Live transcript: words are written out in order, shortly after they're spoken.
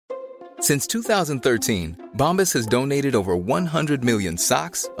Since 2013, Bombas has donated over 100 million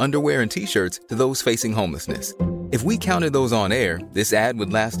socks, underwear, and T-shirts to those facing homelessness. If we counted those on air, this ad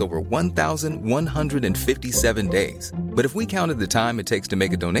would last over 1,157 days. But if we counted the time it takes to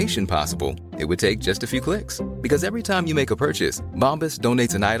make a donation possible, it would take just a few clicks. Because every time you make a purchase, Bombas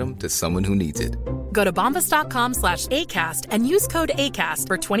donates an item to someone who needs it. Go to bombas.com/ACAST and use code ACAST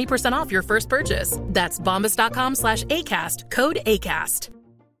for 20% off your first purchase. That's bombas.com/ACAST, code ACAST.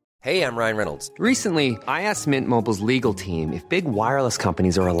 Hey, I'm Ryan Reynolds. Recently, I asked Mint Mobile's legal team if big wireless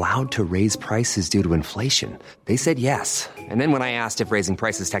companies are allowed to raise prices due to inflation. They said yes. And then when I asked if raising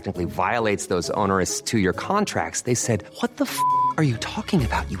prices technically violates those onerous two-year contracts, they said, "What the f*** are you talking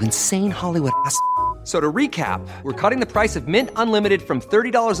about, you insane Hollywood ass?" So to recap, we're cutting the price of Mint Unlimited from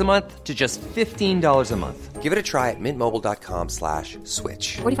 $30 a month to just $15 a month. Give it a try at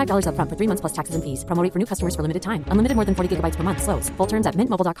mintmobile.com/switch. $45 up front for 3 months plus taxes and fees. Promo rate for new customers for limited time. Unlimited more than 40 gigabytes per month. Slows full terms at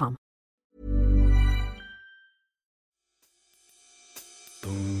mintmobile.com.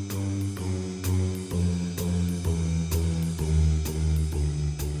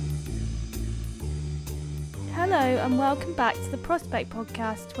 Hello and welcome back to the Prospect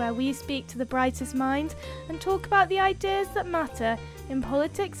Podcast, where we speak to the brightest minds and talk about the ideas that matter in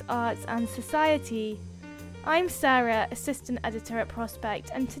politics, arts and society. I'm Sarah, Assistant Editor at Prospect,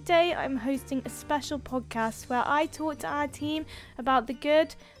 and today I'm hosting a special podcast where I talk to our team about the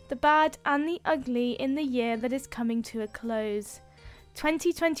good, the bad and the ugly in the year that is coming to a close.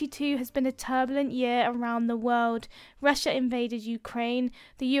 2022 has been a turbulent year around the world. Russia invaded Ukraine,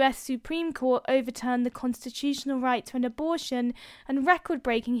 the US Supreme Court overturned the constitutional right to an abortion, and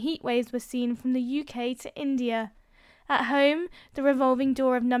record-breaking heat waves were seen from the UK to India. At home, the revolving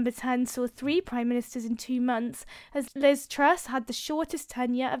door of number 10 saw 3 Prime Ministers in 2 months, as Liz Truss had the shortest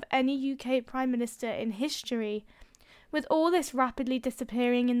tenure of any UK Prime Minister in history. With all this rapidly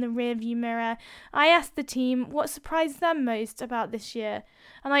disappearing in the rearview mirror, I asked the team what surprised them most about this year,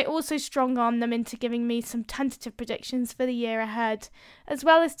 and I also strong-armed them into giving me some tentative predictions for the year ahead, as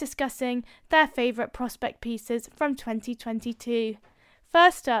well as discussing their favourite Prospect pieces from 2022.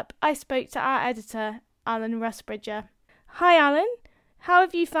 First up, I spoke to our editor, Alan Rusbridger. Hi Alan, how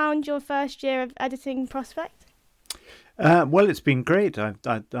have you found your first year of editing Prospect? Well, it's been great.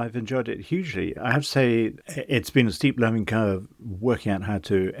 I've enjoyed it hugely. I have to say it's been a steep learning curve working out how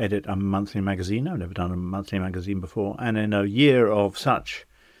to edit a monthly magazine. I've never done a monthly magazine before. And in a year of such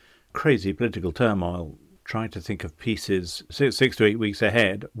crazy political turmoil, trying to think of pieces 6 to 8 weeks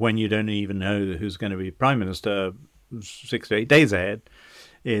ahead when you don't even know who's going to be Prime Minister 6 to 8 days ahead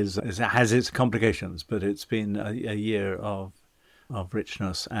has its complications. But it's been a year of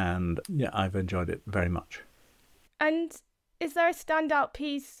richness, and yeah, I've enjoyed it very much. And is there a standout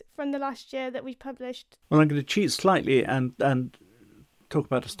piece from the last year that we published? Well, I'm going to cheat slightly and talk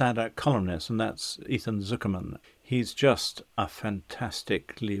about a standout columnist, and that's Ethan Zuckerman. He's just a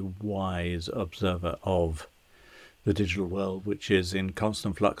fantastically wise observer of the digital world, which is in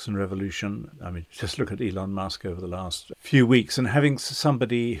constant flux and revolution. I mean, just look at Elon Musk over the last few weeks, and having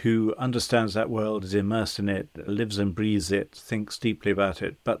somebody who understands that world, is immersed in it, lives and breathes it, thinks deeply about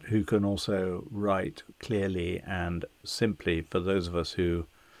it, but who can also write clearly and simply for those of us who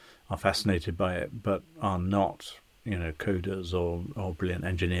are fascinated by it but are not, coders or brilliant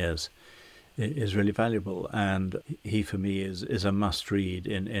engineers, is really valuable. And he, for me, is a must-read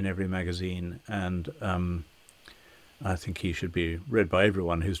in every magazine, and I think he should be read by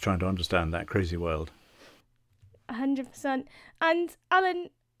everyone who's trying to understand that crazy world. 100%. And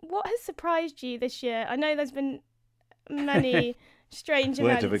Alan, what has surprised you this year? I know there's been many strange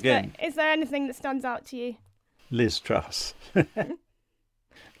events, but is there anything that stands out to you? Liz Truss.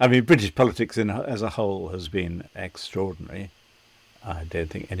 I mean, British politics as a whole has been extraordinary. I don't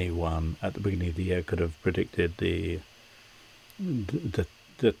think anyone at the beginning of the year could have predicted the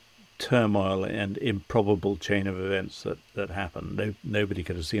turmoil and improbable chain of events that happened. Nobody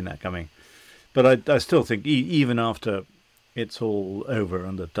could have seen that coming. But I still think, even after it's all over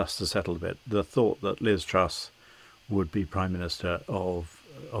and the dust has settled a bit, the thought that Liz Truss would be Prime Minister of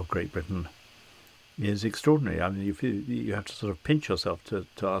Great Britain is extraordinary. I mean, you have to sort of pinch yourself to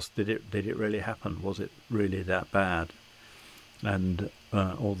ask, did it really happen? Was it really that bad? And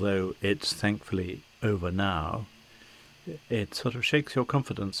although it's thankfully over now, it sort of shakes your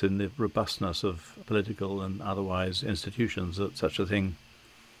confidence in the robustness of political and otherwise institutions that such a thing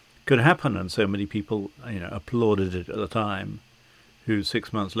could happen. And so many people, applauded it at the time, who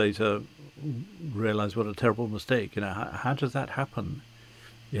 6 months later realised what a terrible mistake. How does that happen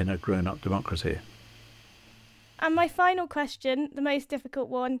in a grown-up democracy? And my final question, the most difficult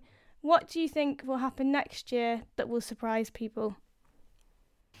one, what do you think will happen next year that will surprise people?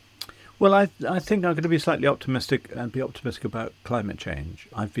 Well, I think I'm going to be slightly optimistic and be optimistic about climate change.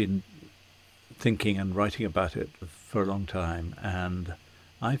 I've been thinking and writing about it for a long time, and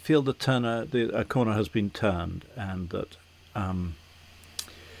I feel a corner has been turned, and that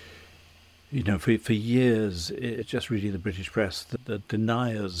for years it's just reading the British press that the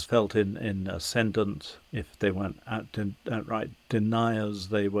deniers felt in ascendant. If they weren't outright deniers,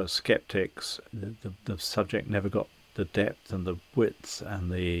 they were skeptics. The subject never got the depth and the width and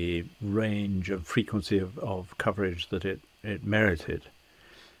the range and frequency of coverage that it merited.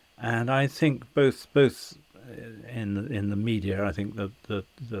 And I think both in the media, I think that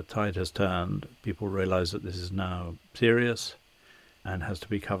the tide has turned. People realise that this is now serious and has to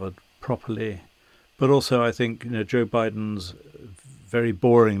be covered properly. But also, I think Joe Biden's very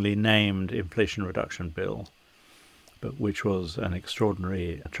boringly named Inflation Reduction Bill, but which was an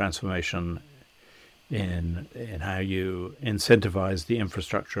extraordinary transformation in how you incentivize the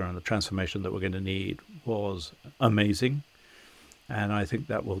infrastructure and the transformation that we're going to need, was amazing. And I think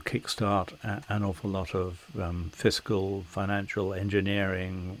that will kickstart an awful lot of fiscal, financial,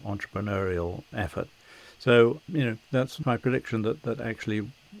 engineering, entrepreneurial effort. So, that's my prediction that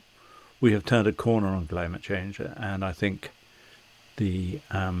actually we have turned a corner on climate change. And I think the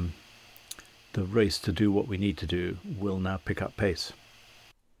race to do what we need to do will now pick up pace.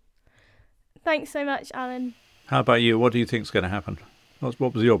 Thanks so much, Alan. How about you? What do you think is going to happen? What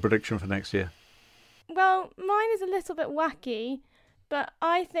was your prediction for next year? Well, mine is a little bit wacky, but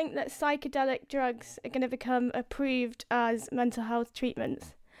I think that psychedelic drugs are going to become approved as mental health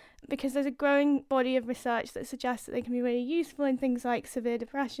treatments, because there's a growing body of research that suggests that they can be really useful in things like severe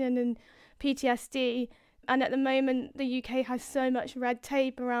depression and PTSD. And at the moment, the UK has so much red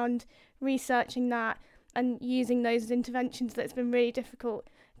tape around researching that and using those as interventions that it's been really difficult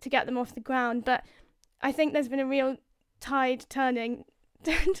to get them off the ground. But I think there's been a real tide turning,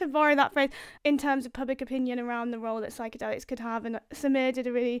 to borrow that phrase, in terms of public opinion around the role that psychedelics could have. And Samir did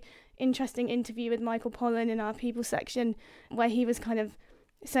a really interesting interview with Michael Pollan in our People section, where he was kind of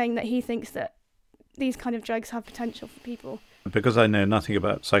saying that he thinks that these kind of drugs have potential for people. Because I know nothing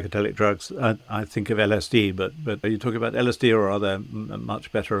about psychedelic drugs, I think of LSD, but are you talking about LSD, or are there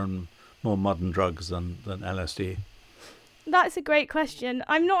much better and more modern drugs than LSD? That's a great question.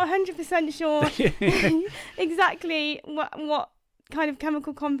 I'm not 100% sure exactly what kind of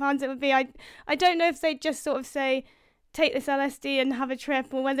chemical compounds it would be. I don't know if they'd just sort of say, take this LSD and have a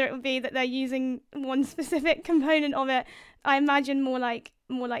trip, or whether it would be that they're using one specific component of it. I imagine more like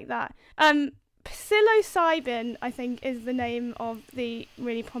that. Psilocybin, I think, is the name of the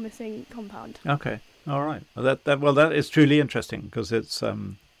really promising compound. Okay, all right. Well, that is truly interesting, because it's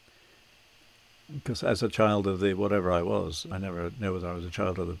because as a child of the whatever I was, I never know whether I was a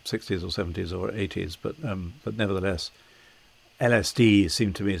child of the 60s or 70s or 80s, but nevertheless, LSD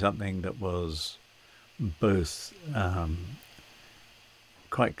seemed to be something that was both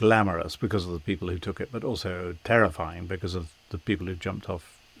quite glamorous because of the people who took it, but also terrifying because of the people who jumped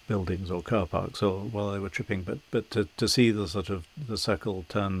off buildings or car parks or while they were tripping. But to see the sort of the circle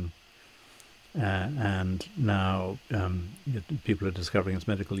turn, and now people are discovering its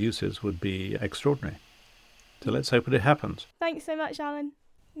medical uses, would be extraordinary. So let's hope it happens. Thanks so much, Alan.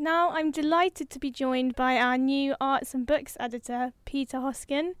 Now I'm delighted to be joined by our new Arts and Books editor, Peter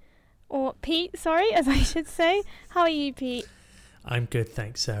Hoskin. Or Pete, sorry, as I should say. How are you, Pete? I'm good,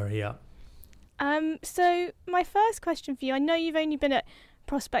 thanks, Sarah, yeah. So my first question for you, I know you've only been at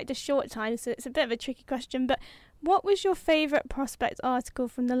Prospect a short time, so it's a bit of a tricky question, but what was your favourite Prospect article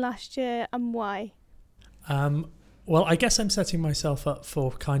from the last year and why? Well, I guess I'm setting myself up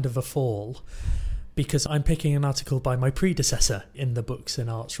for kind of a fall, because I'm picking an article by my predecessor in the books and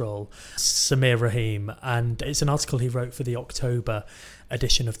arts role, Samir Rahim, and it's an article he wrote for the October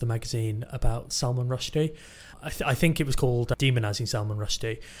edition of the magazine about Salman Rushdie. I think it was called Demonising Salman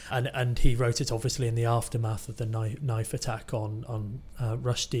Rushdie, and he wrote it obviously in the aftermath of the knife attack on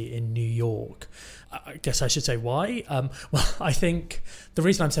Rushdie in New York. I guess I should say why. Well, I think the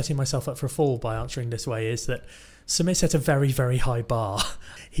reason I'm setting myself up for a fall by answering this way is that Samir set a very, very high bar.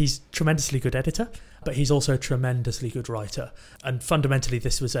 He's a tremendously good editor, but he's also a tremendously good writer. And fundamentally,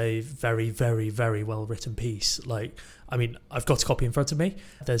 this was a very, very, very well-written piece. I've got a copy in front of me.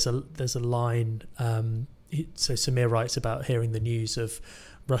 There's a line. So Samir writes about hearing the news of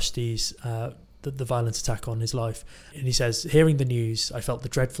Rushdie's the violent attack on his life, and he says, "Hearing the news, I felt the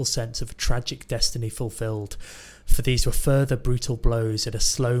dreadful sense of a tragic destiny fulfilled. For these were further brutal blows at a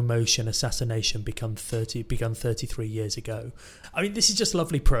slow-motion assassination begun 33 years ago." I mean, this is just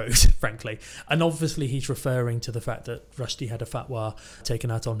lovely prose, frankly. And obviously he's referring to the fact that Rushdie had a fatwa taken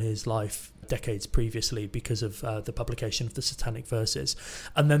out on his life decades previously because of the publication of the Satanic Verses.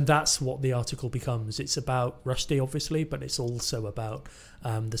 And then that's what the article becomes. It's about Rushdie, obviously, but it's also about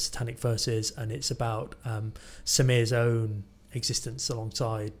the Satanic Verses, and it's about Sameer's own existence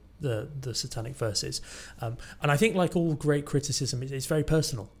alongside the Satanic Verses. And I think, like all great criticism, it's very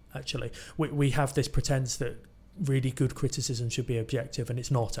personal, actually. We have this pretense that really good criticism should be objective, and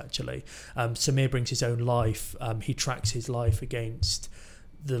it's not, actually. Sameer brings his own life. He tracks his life against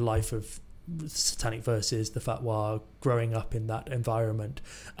the life of Satanic Verses, the Fatwa, growing up in that environment,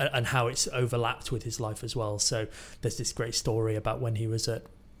 and how it's overlapped with his life as well. So there's this great story about when he was at,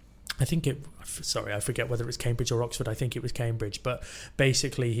 I forget whether it was Cambridge or Oxford. I think it was Cambridge, but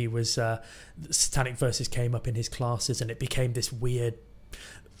basically he was Satanic Verses came up in his classes, and it became this weird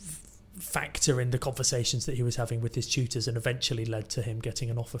factor in the conversations that he was having with his tutors, and eventually led to him getting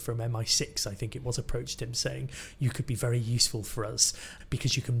an offer from MI6, I think it was, approached him saying, you could be very useful for us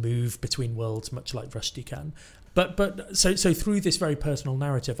because you can move between worlds much like Rushdie can. But so through this very personal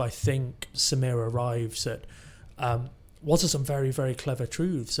narrative, I think Sameer arrives at what are some very, very clever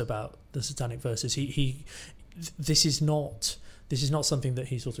truths about the Satanic Verses. This is not something that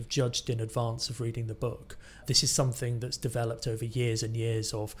he sort of judged in advance of reading the book. This is something that's developed over years and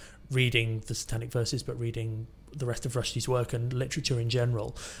years of reading the Satanic Verses, but reading the rest of Rushdie's work and literature in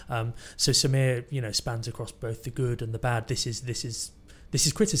general. So Sameer, spans across both the good and the bad. This is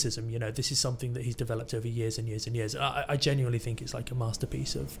criticism. This is something that he's developed over years and years and years. I genuinely think it's like a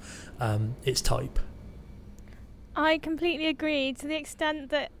masterpiece of its type. I completely agree, to the extent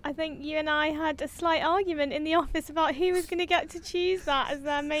that I think you and I had a slight argument in the office about who was going to get to choose that as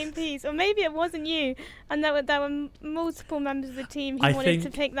their main piece. Or maybe it wasn't you, and there were multiple members of the team who wanted to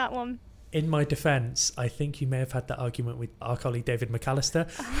pick that one. In my defence, I think you may have had that argument with our colleague David McAllister,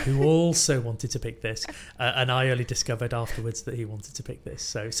 who also wanted to pick this, and I only discovered afterwards that he wanted to pick this.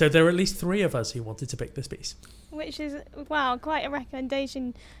 So there are at least 3 of us who wanted to pick this piece. Which is, wow, quite a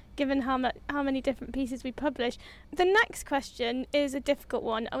recommendation, given how many different pieces we publish. The next question is a difficult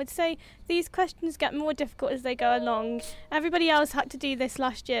one. I would say these questions get more difficult as they go along. Everybody else had to do this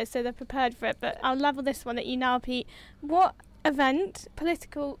last year, so they're prepared for it, but I'll level this one at you now, Pete. What event,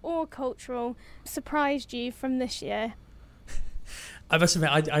 political or cultural, surprised you from this year? I must admit,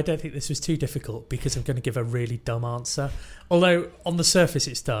 I don't think this was too difficult, because I'm going to give a really dumb answer. Although on the surface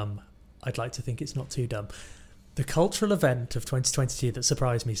it's dumb, I'd like to think it's not too dumb. The cultural event of 2022 that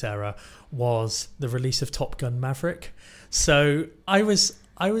surprised me, Sarah, was the release of Top Gun Maverick. So I was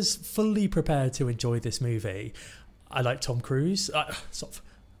fully prepared to enjoy this movie. I like Tom Cruise, sort of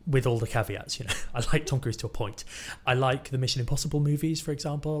with all the caveats, I like Tom Cruise to a point. I like the Mission Impossible movies, for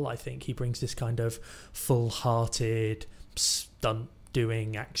example. I think he brings this kind of full-hearted,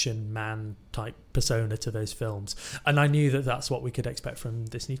 stunt-doing action man type persona to those films, and I knew that that's what we could expect from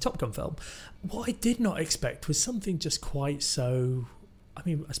this new Top Gun film. What I did not expect was something just quite so,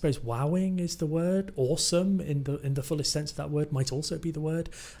 I suppose wowing is the word. Awesome in the fullest sense of that word might also be the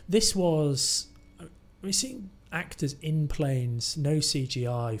word. This was, seeing actors in planes, no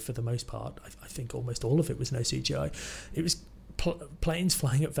CGI for the most part. I think almost all of it was no CGI. It was planes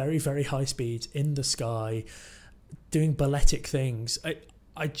flying at very, very high speeds in the sky, doing balletic things.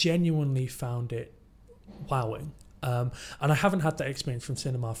 I genuinely found it wowing. And I haven't had that experience from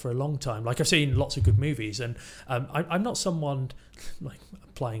cinema for a long time. Like, I've seen lots of good movies, and I'm not someone, like,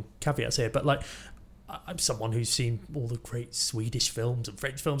 applying caveats here, but like, I'm someone who's seen all the great Swedish films and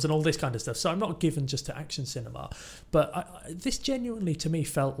French films and all this kind of stuff. So I'm not given just to action cinema. But this genuinely, to me,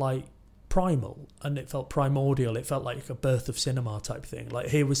 felt like primal, and it felt primordial. It felt like a birth of cinema type thing. Like,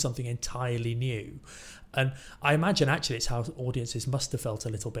 here was something entirely new. And I imagine actually it's how audiences must have felt a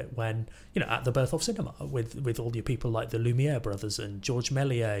little bit when, at the birth of cinema, with all your people like the Lumiere brothers and George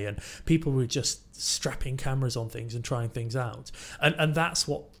Méliès, and people were just strapping cameras on things and trying things out. And that's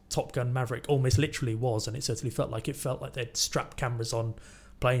what Top Gun Maverick almost literally was, and it certainly felt like they'd strapped cameras on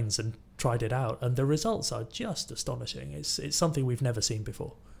planes and tried it out. And the results are just astonishing. It's something we've never seen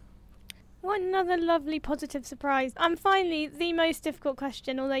before. What another lovely positive surprise. And finally, the most difficult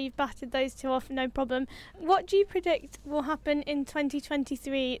question, although you've batted those 2 off, no problem. What do you predict will happen in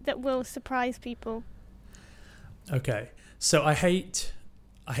 2023 that will surprise people? Okay, so I hate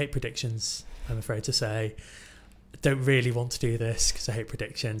predictions, I'm afraid to say. I don't really want to do this because I hate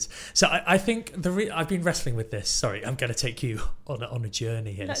predictions. So I think I've been wrestling with this. Sorry, I'm going to take you on a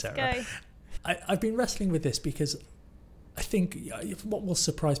journey here, Let's Sarah. Go. I've been wrestling with this because I think what will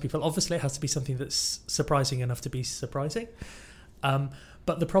surprise people, obviously it has to be something that's surprising enough to be surprising.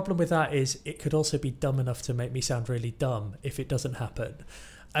 But the problem with that is it could also be dumb enough to make me sound really dumb if it doesn't happen.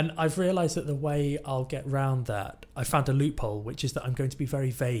 And I've realised that the way I'll get round that, I found a loophole, which is that I'm going to be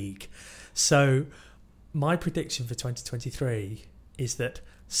very vague. So my prediction for 2023 is that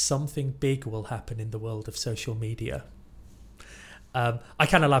something big will happen in the world of social media. I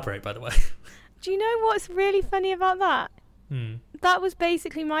can elaborate, by the way. Do you know what's really funny about that? That was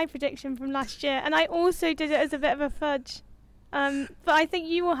basically my prediction from last year, and I also did it as a bit of a fudge. But I think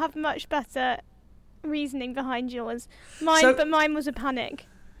you will have much better reasoning behind yours. But mine was a panic.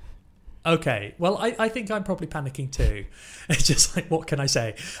 Okay, well, I think I'm probably panicking too. It's just like, what can I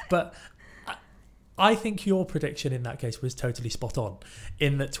say? But I think your prediction in that case was totally spot on,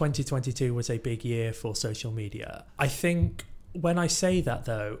 in that 2022 was a big year for social media. I think when I say that,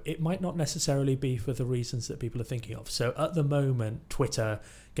 though, it might not necessarily be for the reasons that people are thinking of. So at the moment, Twitter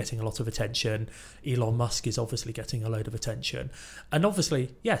getting a lot of attention. Elon Musk is obviously getting a load of attention. And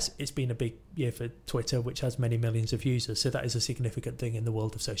obviously, yes, it's been a big year for Twitter, which has many millions of users. So that is a significant thing in the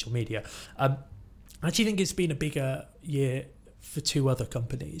world of social media. I actually think it's been a bigger year for two other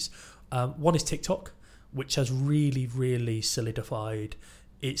companies. One is TikTok, which has really, really solidified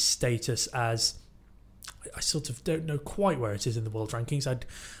its status as... I sort of don't know quite where it is in the world rankings.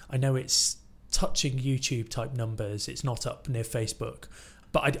 I know it's touching YouTube type numbers. It's not up near Facebook,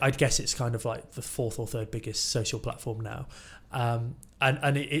 but I'd guess it's kind of like the fourth or third biggest social platform now.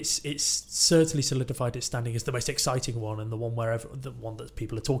 And it's certainly solidified its standing as the most exciting one and the one that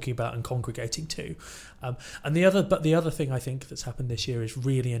people are talking about and congregating to. And the other thing I think that's happened this year is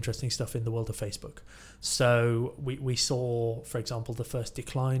really interesting stuff in the world of Facebook. So we saw, for example, the first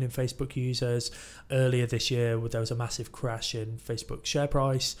decline in Facebook users earlier this year. There was a massive crash in Facebook share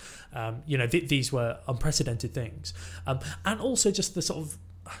price. These were unprecedented things, and also just the sort of,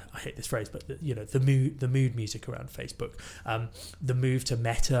 I hate this phrase, but the mood music around Facebook, the move to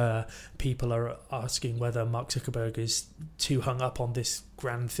Meta. People are asking whether Mark Zuckerberg is too hung up on this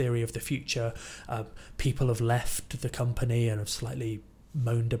grand theory of the future. People have left the company and have slightly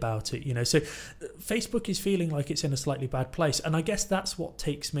moaned about it. So Facebook is feeling like it's in a slightly bad place, and I guess that's what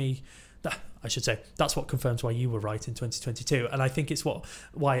takes me. That's what confirms why you were right in 2022, and I think it's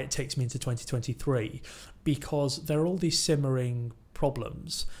why it takes me into 2023, because there are all these simmering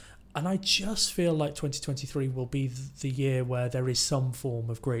problems, and I just feel like 2023 will be the year where there is some form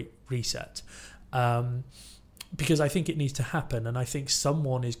of great reset, because I think it needs to happen, and I think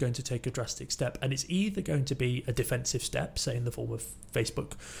someone is going to take a drastic step, and it's either going to be a defensive step, say in the form of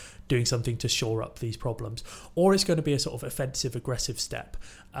Facebook doing something to shore up these problems, or it's going to be a sort of offensive, aggressive step,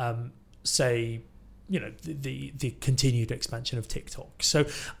 say, the continued expansion of TikTok. So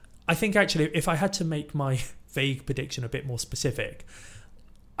I think actually, if I had to make my vague prediction a bit more specific,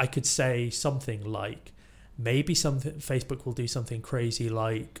 I could say something like maybe Facebook will do something crazy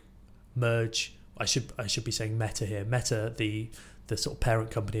like merge. I should be saying Meta here. Meta, the sort of parent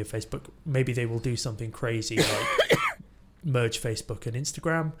company of Facebook. Maybe they will do something crazy like merge Facebook and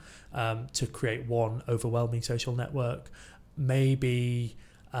Instagram to create one overwhelming social network. Maybe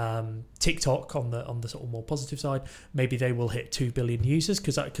TikTok on the sort of more positive side. Maybe they will hit 2 billion users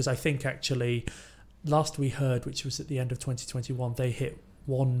because I think actually last we heard, which was at the end of 2021, they hit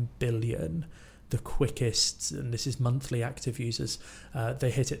 1 billion. The quickest, and this is monthly active users, they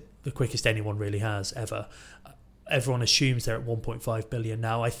hit it the quickest anyone really has ever. Everyone assumes they're at 1.5 billion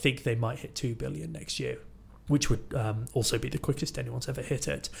now. I think they might hit 2 billion next year, which would also be the quickest anyone's ever hit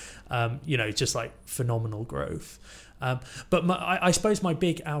it. Just like phenomenal growth. But I suppose my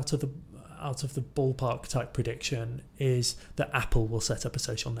big out of the ballpark type prediction is that Apple will set up a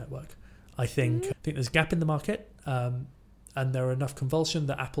social network. I think there's a gap in the market. And there are enough convulsion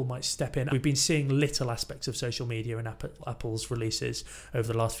that Apple might step in. We've been seeing little aspects of social media in Apple's releases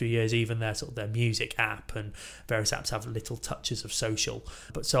over the last few years. Even their music app and various apps have little touches of social.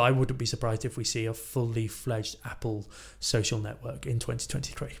 But so I wouldn't be surprised if we see a fully fledged Apple social network in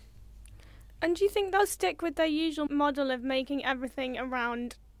 2023. And do you think they'll stick with their usual model of making everything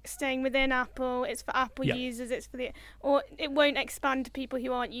around staying within Apple? It's for Apple users. Or it won't expand to people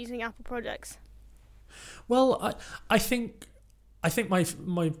who aren't using Apple products? Well, I think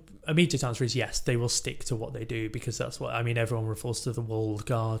my immediate answer is yes, they will stick to what they do, because that's what, everyone refers to the walled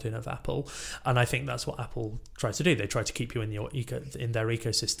garden of Apple, and I think that's what Apple tries to do. They try to keep you in their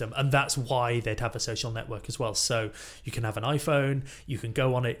ecosystem, and that's why they'd have a social network as well. So you can have an iPhone, you can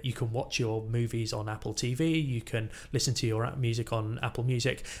go on it, you can watch your movies on Apple TV, you can listen to your music on Apple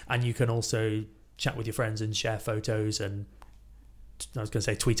Music, and you can also chat with your friends and share photos and I was going to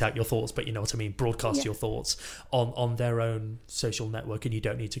say tweet out your thoughts, but you know what I mean, broadcast your thoughts on their own social network, and you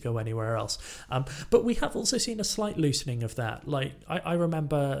don't need to go anywhere else. But we have also seen a slight loosening of that. Like I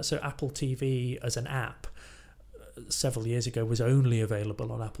remember, so Apple TV as an app several years ago was only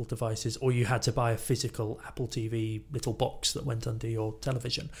available on Apple devices, or you had to buy a physical Apple TV little box that went under your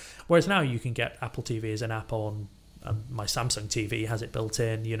television. Whereas now you can get Apple TV as an app on my Samsung TV has it built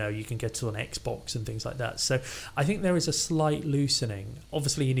in, you know, you can get to an Xbox and things like that. So I think there is a slight loosening.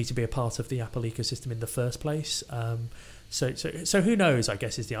 Obviously you need to be a part of the Apple ecosystem in the first place. So who knows, I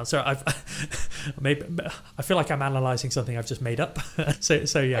guess, is the answer. I feel like I'm analysing something I've just made up.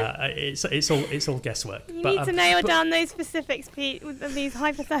 so yeah, it's all guesswork. You need to nail down those specifics, Pete, with these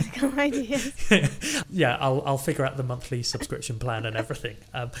hypothetical ideas. Yeah, I'll figure out the monthly subscription plan and everything.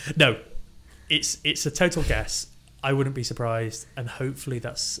 No, it's a total guess. I wouldn't be surprised, and hopefully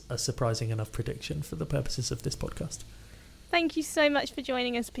that's a surprising enough prediction for the purposes of this podcast. Thank you so much for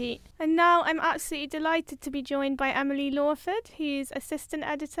joining us, Pete. And now I'm absolutely delighted to be joined by Emily Lawford, who's assistant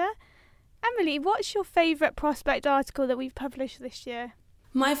editor. Emily, what's your favourite Prospect article that we've published this year?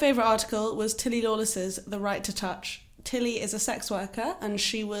 My favourite article was Tilly Lawless's The Right to Touch. Tilly is a sex worker, and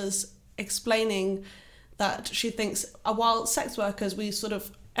she was explaining that she thinks while sex workers, a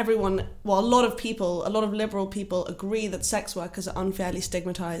lot of liberal people agree that sex workers are unfairly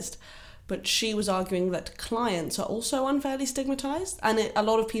stigmatised. But she was arguing that clients are also unfairly stigmatised. And a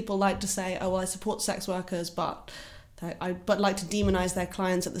lot of people like to say, oh, well, I support sex workers, but like to demonise their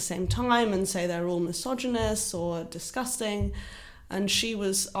clients at the same time and say they're all misogynist or disgusting. And she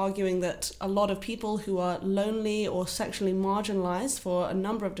was arguing that a lot of people who are lonely or sexually marginalised for a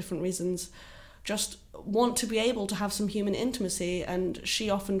number of different reasons just want to be able to have some human intimacy, and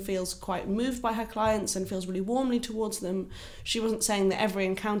she often feels quite moved by her clients and feels really warmly towards them. She wasn't saying that every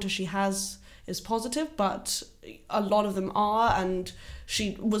encounter she has is positive, but a lot of them are, and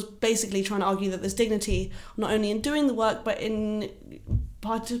she was basically trying to argue that there's dignity not only in doing the work but in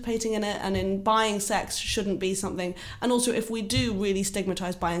participating in it, and in buying sex shouldn't be something. And also, if we do really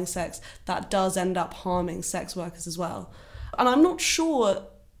stigmatise buying sex, that does end up harming sex workers as well. And I'm not sure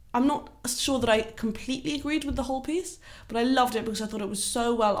that I completely agreed with the whole piece, but I loved it because I thought it was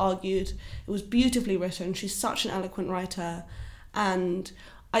so well argued. It was beautifully written. She's such an eloquent writer, and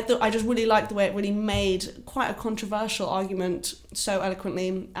I just really liked the way it really made quite a controversial argument so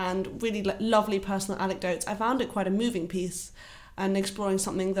eloquently, and really lovely personal anecdotes. I found it quite a moving piece and exploring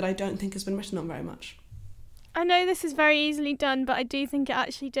something that I don't think has been written on very much. I know this is very easily done, but I do think it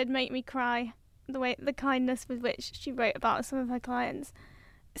actually did make me cry, the kindness with which she wrote about some of her clients.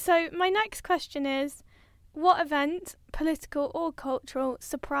 So my next question is, what event, political or cultural,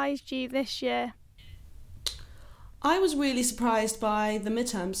 surprised you this year? I was really surprised by the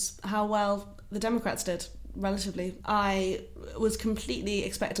midterms, how well the Democrats did, relatively. I was completely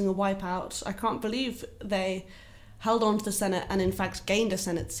expecting a wipeout. I can't believe they held on to the Senate and in fact gained a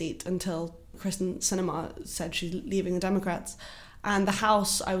Senate seat until Kristen Sinema said she's leaving the Democrats. And the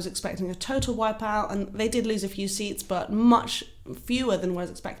House, I was expecting a total wipeout, and they did lose a few seats, but much fewer than was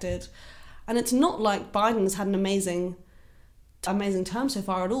expected. And it's not like Biden's had an amazing term so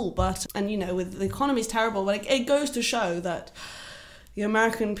far at all, and you know, with the economy's terrible, but it goes to show that the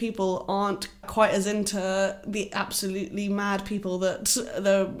American people aren't quite as into the absolutely mad people that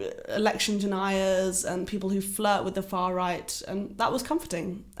the election deniers and people who flirt with the far right, and that was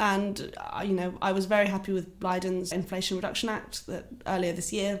comforting. And you know, I was very happy with Biden's Inflation Reduction Act earlier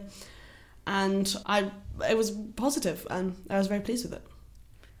this year, and it was positive, and I was very pleased with it.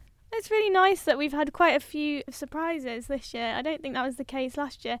 It's really nice that we've had quite a few surprises this year. I don't think that was the case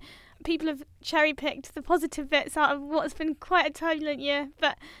last year. People have cherry-picked the positive bits out of what's been quite a turbulent year.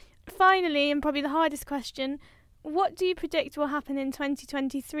 But finally, and probably the hardest question, what do you predict will happen in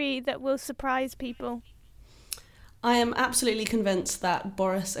 2023 that will surprise people? I am absolutely convinced that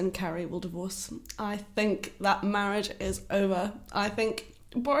Boris and Carrie will divorce. I think that marriage is over. I think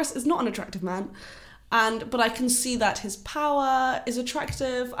Boris is not an attractive man, but I can see that his power is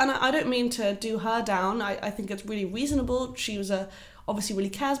attractive, and I don't mean to do her down. I think it's really reasonable. She was obviously really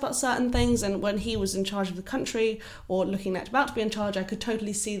cares about certain things, and when he was in charge of the country, or looking at about to be in charge, I could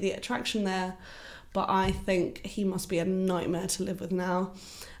totally see the attraction there. But I think he must be a nightmare to live with now.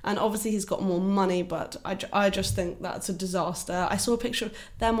 And obviously he's got more money, but I just think that's a disaster. I saw a picture of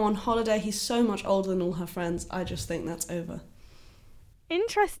them on holiday. He's so much older than all her friends. I just think that's over.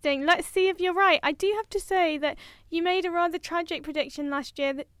 Interesting. Let's see if you're right. I do have to say that you made a rather tragic prediction last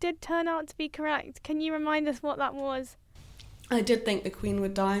year that did turn out to be correct. Can you remind us what that was? I did think the Queen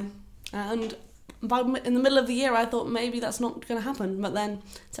would die. And in the middle of the year, I thought maybe that's not going to happen. But then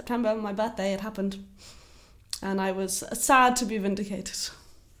September, my birthday, it happened. And I was sad to be vindicated.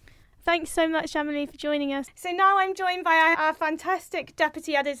 Thanks so much, Emily, for joining us. So now I'm joined by our fantastic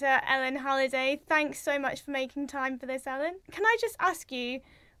deputy editor, Ellen Halliday. Thanks so much for making time for this, Ellen. Can I just ask you,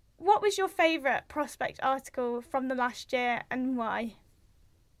 what was your favourite Prospect article from the last year and why?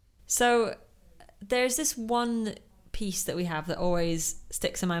 So there's this one piece that we have that always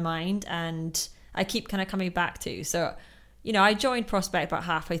sticks in my mind and I keep kind of coming back to. So, I joined Prospect about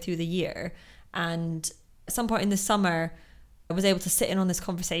halfway through the year, and at some point in the summer, I was able to sit in on this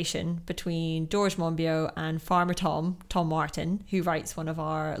conversation between George Monbiot and Farmer Tom Martin, who writes one of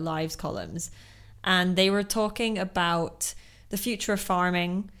our Lives columns. And they were talking about the future of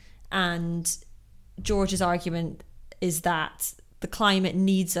farming, and George's argument is that the climate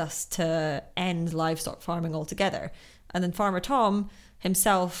needs us to end livestock farming altogether. And then Farmer Tom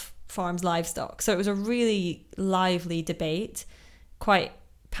himself farms livestock. So it was a really lively debate, quite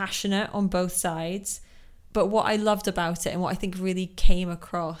passionate on both sides. But what I loved about it, and what I think really came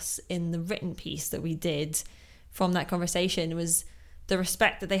across in the written piece that we did from that conversation, was the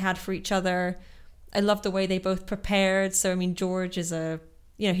respect that they had for each other. I loved the way they both prepared. So, George is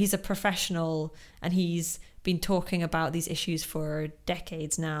he's a professional, and he's been talking about these issues for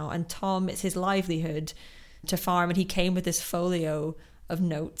decades now. And Tom, it's his livelihood to farm, and he came with this folio of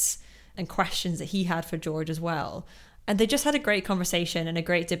notes and questions that he had for George as well. And they just had a great conversation and a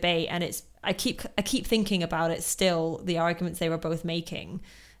great debate. And I keep thinking about it still, the arguments they were both making.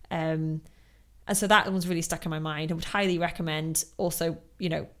 And so that one's really stuck in my mind. I would highly recommend also,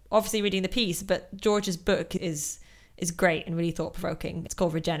 obviously reading the piece, but George's book is great and really thought-provoking. It's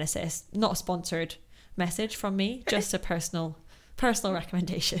called Regenesis. Not a sponsored message from me, just a personal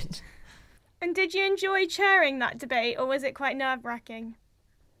recommendation. And did you enjoy chairing that debate, or was it quite nerve-wracking?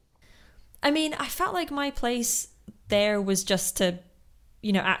 I felt like my place there was just to,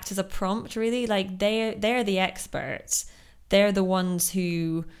 act as a prompt, really. Like they're the experts. They're the ones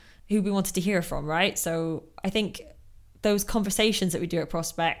who we wanted to hear from, right? So I think those conversations that we do at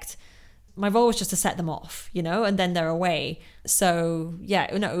Prospect, my role was just to set them off, and then they're away. So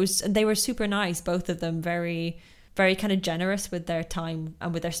yeah, it was, and they were super nice, both of them, very, very kind of generous with their time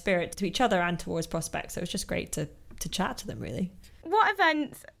and with their spirit to each other and towards Prospect. So it was just great to chat to them, really. What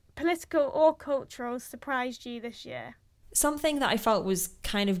events, political or cultural, surprised you this year? Something that I felt was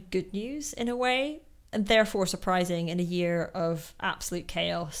kind of good news in a way, and therefore surprising in a year of absolute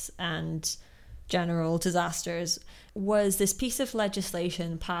chaos and general disasters, was this piece of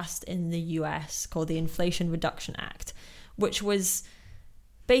legislation passed in the US called the Inflation Reduction Act, which was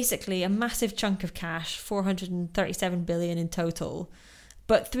basically a massive chunk of cash, $437 billion in total,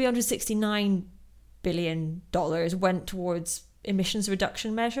 but $369 billion went towards emissions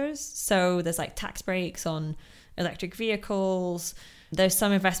reduction measures. So there's like tax breaks on electric vehicles. There's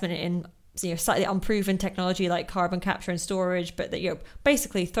some investment in slightly unproven technology like carbon capture and storage, but that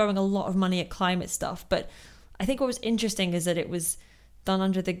basically throwing a lot of money at climate stuff. But I think what was interesting is that it was done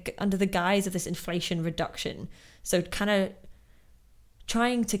under the guise of this inflation reduction. So kind of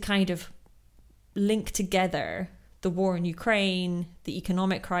trying to kind of link together the war in Ukraine, the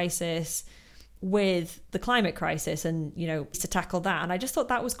economic crisis, with the climate crisis, and to tackle that. And I just thought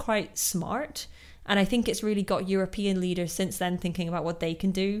that was quite smart, and I think it's really got European leaders since then thinking about what they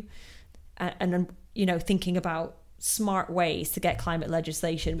can do, and thinking about smart ways to get climate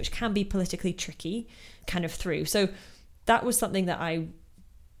legislation, which can be politically tricky, kind of through. So that was something that I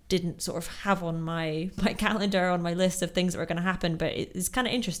didn't sort of have on my calendar, on my list of things that were going to happen, but it's kind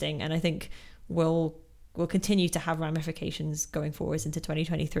of interesting, and I think will continue to have ramifications going forwards into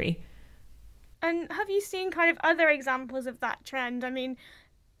 2023. And have you seen kind of other examples of that trend?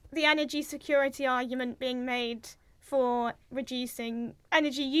 The energy security argument being made for reducing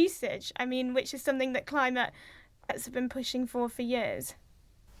energy usage, which is something that climate have been pushing for years.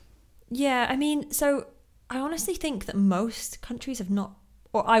 Yeah, so I honestly think that most countries have not,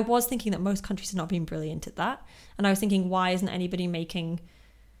 or I was thinking that most countries have not been brilliant at that. And I was thinking, why isn't anybody making,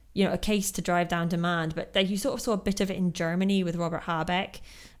 a case to drive down demand? But you sort of saw a bit of it in Germany with Robert Habeck.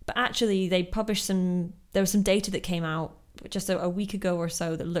 But actually, they published there was some data that came out just a week ago or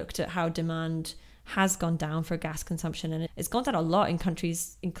so that looked at how demand has gone down for gas consumption. And it's gone down a lot in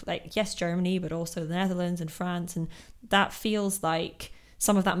countries, Germany, but also the Netherlands and France. And that feels like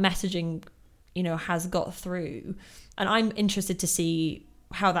some of that messaging, has got through. And I'm interested to see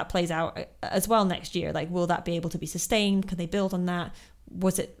how that plays out as well next year. Like, will that be able to be sustained? Can they build on that?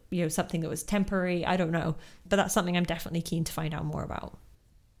 Was it, something that was temporary? I don't know. But that's something I'm definitely keen to find out more about.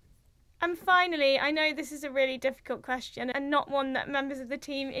 And finally, I know this is a really difficult question and not one that members of the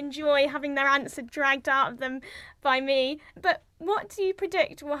team enjoy having their answer dragged out of them by me, but what do you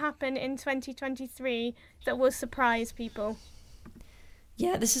predict will happen in 2023 that will surprise people?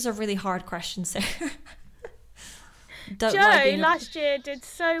 Yeah, this is a really hard question, Sarah. Jo last year did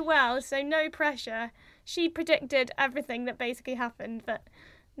so well, so no pressure. She predicted everything that basically happened, but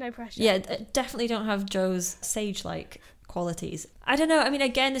no pressure. Yeah, definitely don't have Jo's sage-like qualities. I don't know. I mean,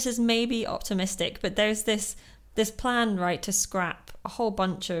 again, this is maybe optimistic, but there's this plan, right, to scrap a whole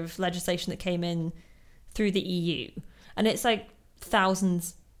bunch of legislation that came in through the EU, and it's like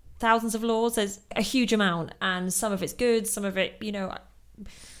thousands of laws. There's a huge amount, and some of it's good, some of it,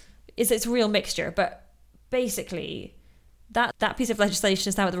 it's a real mixture. But basically, that piece of legislation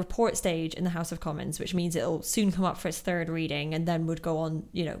is now at the report stage in the House of Commons, which means it'll soon come up for its third reading and then would go on,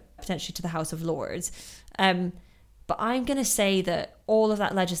 potentially to the House of Lords. But I'm going to say that all of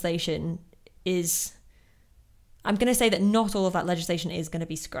that legislation I'm going to say that not all of that legislation is going to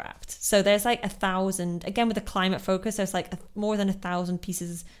be scrapped. So there's like 1,000, again with the climate focus, there's like more than 1,000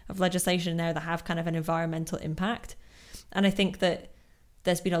 pieces of legislation in there that have kind of an environmental impact. And I think that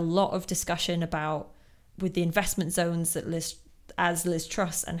there's been a lot of discussion about, with the investment zones that Liz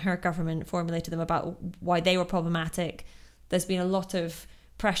Truss and her government formulated them, about why they were problematic. There's been a lot of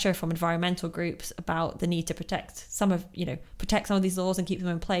pressure from environmental groups about the need to protect some of these laws and keep them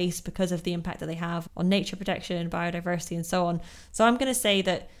in place because of the impact that they have on nature protection, biodiversity, and so on. So I'm going to say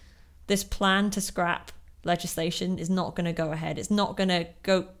that this plan to scrap legislation is not going to go ahead. It's not going to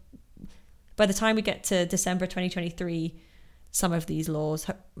go. By the time we get to December 2023, some of these laws,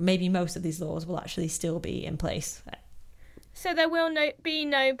 maybe most of these laws, will actually still be in place. So there will be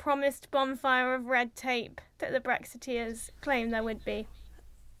no promised bonfire of red tape that the Brexiteers claim there would be?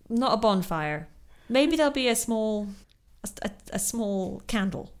 Not a bonfire. Maybe there'll be a small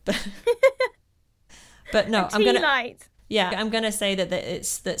candle, but no, I'm gonna light. Yeah, I'm gonna say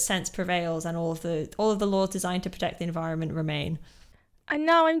that sense prevails and all of the laws designed to protect the environment remain. And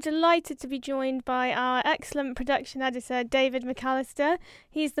now I'm delighted to be joined by our excellent production editor, David McAllister.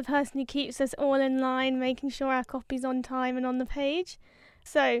 He's the person who keeps us all in line, making sure our copy's on time and on the page.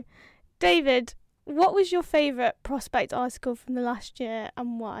 So, David, what was your favourite Prospect article from the last year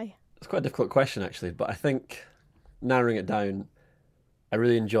and why? It's quite a difficult question, actually, but I think narrowing it down, I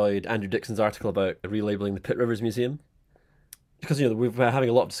really enjoyed Andrew Dixon's article about relabelling the Pitt Rivers Museum. Because, we've been having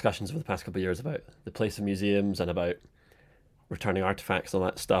a lot of discussions over the past couple of years about the place of museums and about returning artefacts and all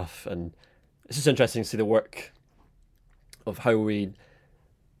that stuff. And it's just interesting to see the work of how we,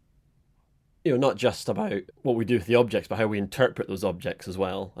 not just about what we do with the objects, but how we interpret those objects as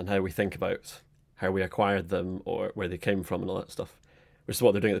well, and how we think about how we acquired them or where they came from and all that stuff. Which is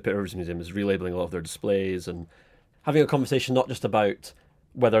what they're doing at the Pitt Rivers Museum, is relabeling a lot of their displays and having a conversation not just about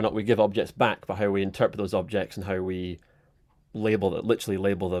whether or not we give objects back, but how we interpret those objects and how we literally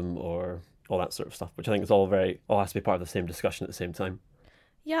label them or all that sort of stuff, which I think is all has to be part of the same discussion at the same time.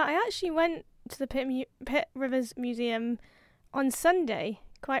 Yeah, I actually went to the Pitt Rivers Museum on Sunday,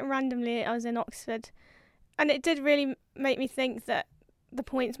 quite randomly. I was in Oxford, and it did really make me think that the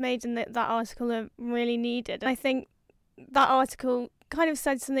points made in that article are really needed. I think that article kind of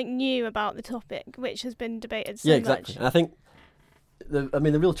said something new about the topic, which has been debated so much. Yeah, exactly. And I think,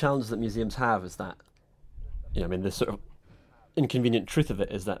 the real challenge that museums have is that, the sort of inconvenient truth of it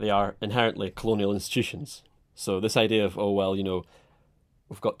is that they are inherently colonial institutions. So this idea of,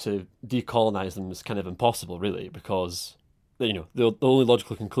 we've got to decolonise them is kind of impossible, really, because, the only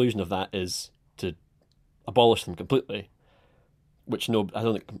logical conclusion of that is to abolish them completely, which I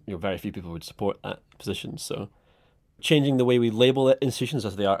don't think very few people would support that position. So changing the way we label institutions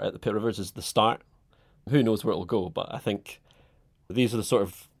as they are at the Pitt Rivers is the start. Who knows where it'll go, but I think these are the sort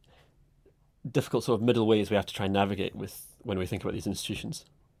of difficult sort of middle ways we have to try and navigate with when we think about these institutions.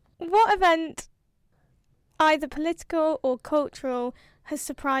 What event, either political or cultural, has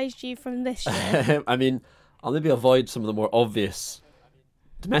surprised you from this year? I'll maybe avoid some of the more obvious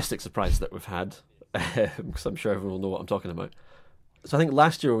domestic surprises that we've had, because I'm sure everyone will know what I'm talking about. So I think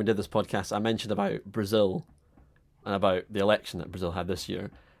last year when we did this podcast, I mentioned about Brazil and about the election that Brazil had this year.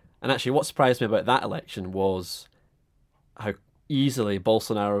 And actually what surprised me about that election was how easily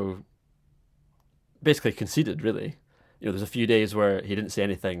Bolsonaro basically conceded, really. There's a few days where he didn't say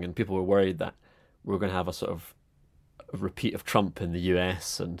anything and people were worried that we were going to have a sort of a repeat of Trump in the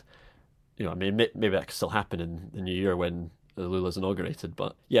US. And, maybe that could still happen in the new year when Lula's inaugurated.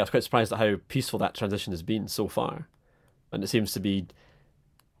 But yeah, I was quite surprised at how peaceful that transition has been so far. And it seems to be,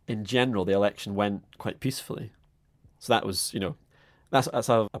 in general, the election went quite peacefully. So that was, that's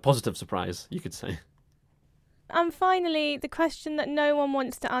a positive surprise, you could say. And finally, the question that no one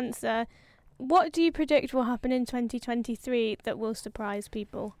wants to answer: what do you predict will happen in 2023 that will surprise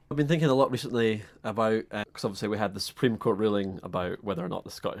people? I've been thinking a lot recently about, because obviously we had the Supreme Court ruling about whether or not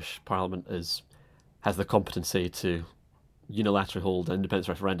the Scottish Parliament has the competency to unilaterally hold an independence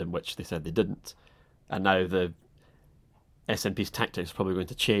referendum, which they said they didn't. And now the SNP's tactics are probably going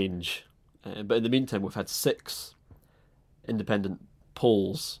to change. But in the meantime, we've had 6 independent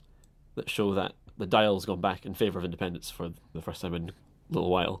polls that show that the dial's gone back in favour of independence for the first time in a little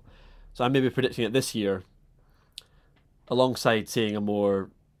while. So I may be predicting it this year, alongside seeing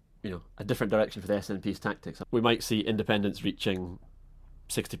a different direction for the SNP's tactics. We might see independence reaching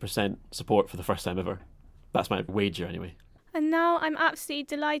 60% support for the first time ever. That's my wager anyway. And now I'm absolutely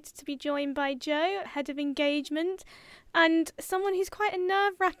delighted to be joined by Jo, Head of Engagement, and someone who's quite a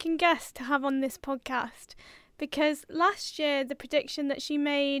nerve-wracking guest to have on this podcast, because last year the prediction that she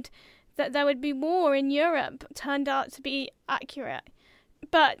made that there would be war in Europe turned out to be accurate.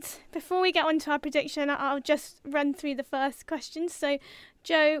 But before we get on to our prediction, I'll just run through the first question. So,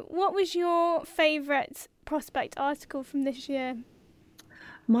 Jo, what was your favourite Prospect article from this year?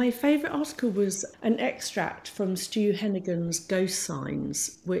 My favourite article was an extract from Stu Hennigan's Ghost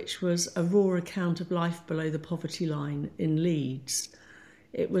Signs, which was a raw account of life below the poverty line in Leeds.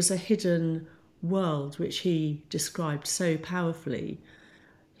 It was a hidden world which he described so powerfully.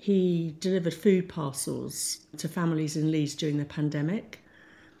 He delivered food parcels to families in Leeds during the pandemic,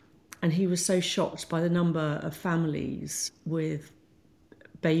 and he was so shocked by the number of families with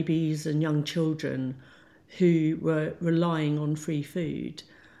babies and young children who were relying on free food.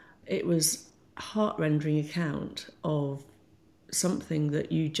 It was a heart-rending account of something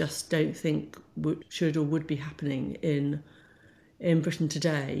that you just don't think should or would be happening in Britain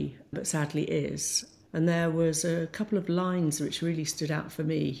today, but sadly is. And there was a couple of lines which really stood out for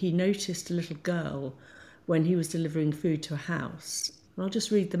me. He noticed a little girl when he was delivering food to a house. And I'll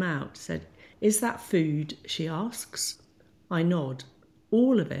just read them out. He said, "Is that food?" she asks. I nod.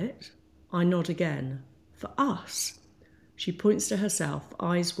 "All of it?" I nod again. "For us?" She points to herself,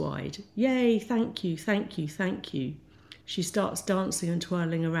 eyes wide. "Yay, thank you, thank you, thank you." She starts dancing and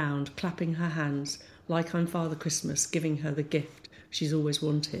twirling around, clapping her hands like I'm Father Christmas, giving her the gift she's always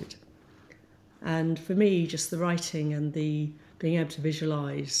wanted. And for me, just the writing and the being able to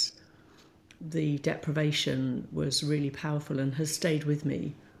visualise the deprivation was really powerful and has stayed with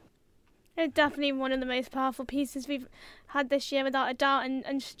me. It's definitely one of the most powerful pieces we've had this year, without a doubt,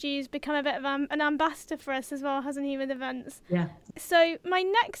 and Stu's become a bit of an ambassador for us as well, hasn't he, with events? Yeah. So my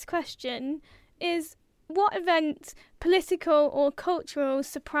next question is, what event, political or cultural,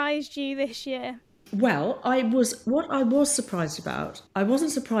 surprised you this year? Well, what I was surprised about, I wasn't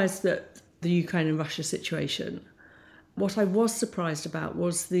surprised that the Ukraine and Russia situation. What I was surprised about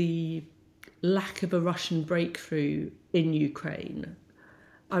was the lack of a Russian breakthrough in Ukraine.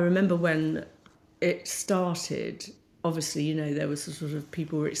 I remember when it started, obviously, there was a sort of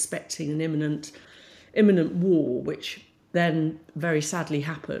people were expecting an imminent war, which then very sadly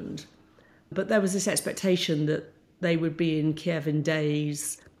happened. But there was this expectation that they would be in Kiev in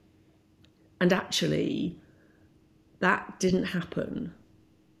days. And actually, that didn't happen.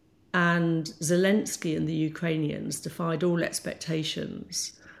 And Zelensky and the Ukrainians defied all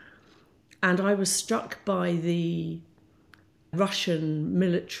expectations. And I was struck by the Russian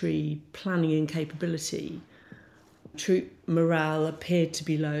military planning and capability. Troop morale appeared to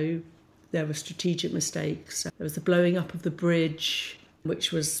be low. There were strategic mistakes. There was the blowing up of the bridge,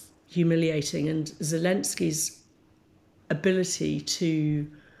 which was humiliating. And Zelensky's ability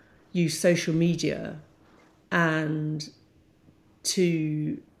to use social media and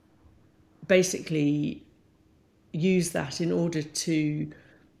to basically use that in order to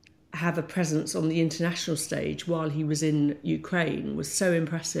have a presence on the international stage while he was in Ukraine was so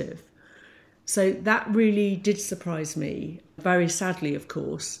impressive. So that really did surprise me. Very sadly, of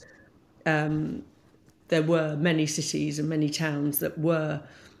course, there were many cities and many towns that were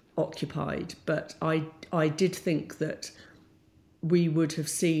occupied, but I did think that we would have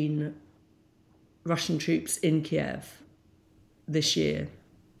seen Russian troops in Kiev this year.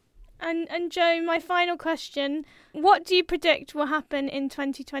 And Jo, my final question, what do you predict will happen in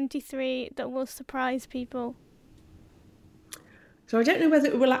 2023 that will surprise people? So I don't know whether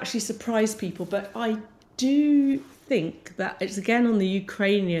it will actually surprise people, but I do think that it's again on the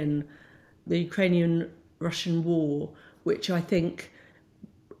Ukrainian-Russian war, which I think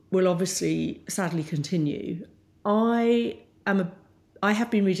will obviously sadly continue. I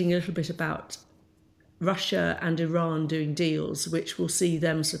have been reading a little bit about Russia and Iran doing deals which will see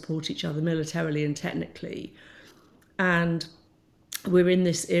them support each other militarily and technically. And we're in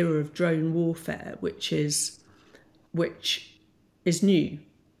this era of drone warfare, which is which is new.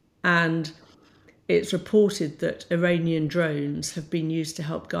 And it's reported that Iranian drones have been used to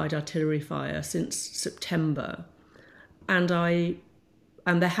help guide artillery fire since September. And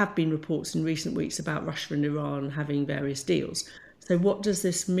there have been reports in recent weeks about Russia and Iran having various deals. So what does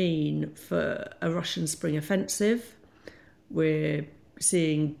this mean for a Russian spring offensive? We're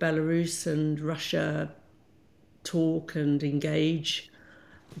seeing Belarus and Russia talk and engage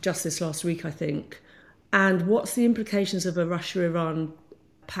just this last week, I think. And what's the implications of a Russia-Iran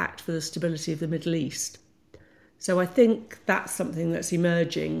pact for the stability of the Middle East? So I think that's something that's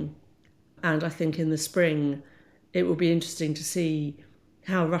emerging. And I think in the spring, it will be interesting to see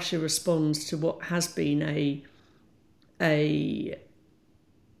how Russia responds to what has been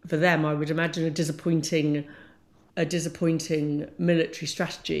for them, I would imagine, a disappointing military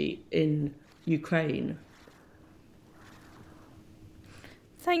strategy in Ukraine.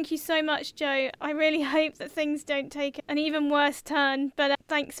 Thank you so much, Joe. I really hope that things don't take an even worse turn, but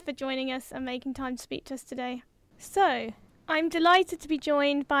thanks for joining us and making time to speak to us today. So, I'm delighted to be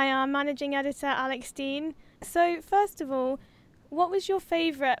joined by our managing editor, Alex Dean. So, first of all, what was your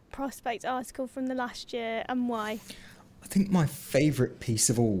favourite Prospect article from the last year and why? I think my favourite piece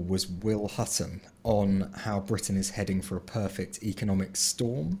of all was Will Hutton on how Britain is heading for a perfect economic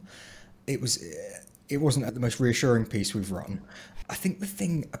storm. It wasn't the most reassuring piece we've run. I think the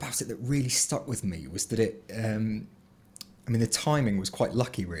thing about it that really stuck with me was that the timing was quite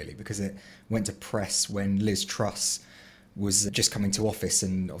lucky really, because it went to press when Liz Truss was just coming to office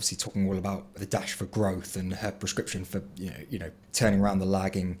and obviously talking all about the dash for growth and her prescription for turning around the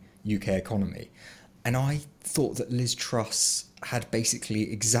lagging UK economy. And I thought that Liz Truss had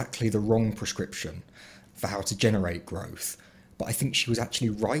basically exactly the wrong prescription for how to generate growth. But I think she was actually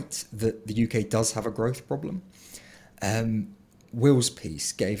right that the UK does have a growth problem. Will's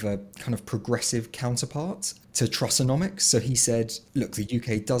piece gave a kind of progressive counterpart to Trussonomics. So he said, look, the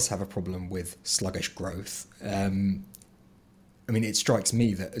UK does have a problem with sluggish growth. It strikes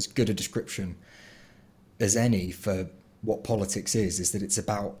me that as good a description as any for what politics is that it's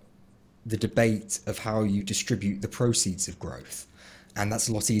about the debate of how you distribute the proceeds of growth. And that's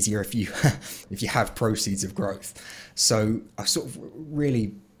a lot easier if you have proceeds of growth. So I sort of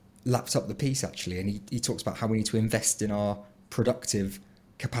really lapped up the piece actually, and he talks about how we need to invest in our productive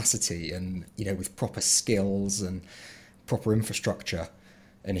capacity and with proper skills and proper infrastructure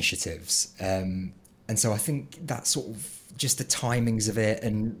initiatives. And so I think that sort of just the timings of it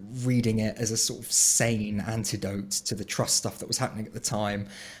and reading it as a sort of sane antidote to the Truss stuff that was happening at the time,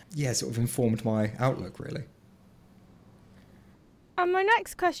 sort of informed my outlook really. And my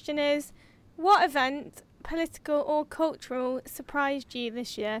next question is, what event, political or cultural, surprised you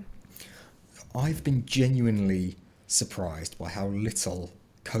this year? I've been genuinely surprised by how little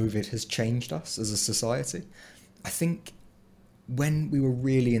COVID has changed us as a society. I think when we were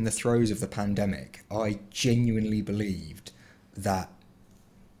really in the throes of the pandemic, I genuinely believed that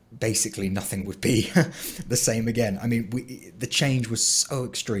basically nothing would be the same again. The change was so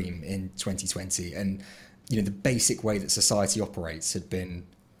extreme in 2020, and the basic way that society operates had been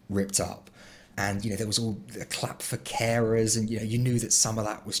ripped up. And, there was all a clap for carers, and, you knew that some of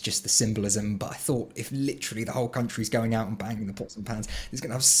that was just the symbolism. But I thought if literally the whole country's going out and banging the pots and pans, it's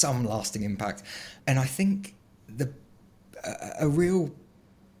going to have some lasting impact. And I think a real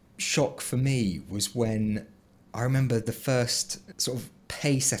shock for me was when I remember the first sort of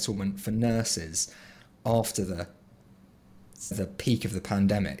pay settlement for nurses after the peak of the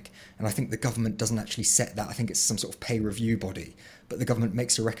pandemic. And I think the government doesn't actually set that. I think it's some sort of pay review body, but the government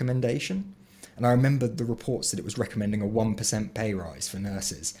makes a recommendation. And I remember the reports that it was recommending a 1% pay rise for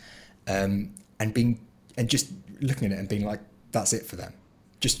nurses, and just looking at it and being like, that's it for them.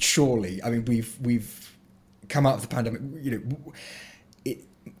 Just surely, we've come out of the pandemic,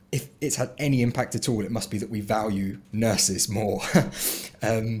 if it's had any impact at all, it must be that we value nurses more.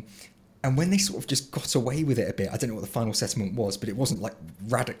 And when they sort of just got away with it a bit, I don't know what the final settlement was, but it wasn't like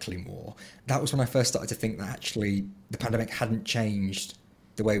radically more. That was when I first started to think that actually the pandemic hadn't changed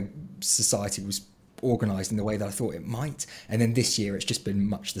the way society was organised in the way that I thought it might. And then this year it's just been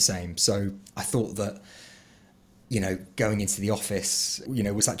much the same. So I thought that, going into the office,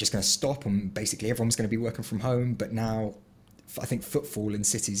 was that just going to stop and basically everyone's going to be working from home? But now I think footfall in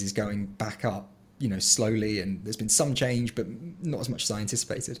cities is going back up, slowly, and there's been some change, but not as much as I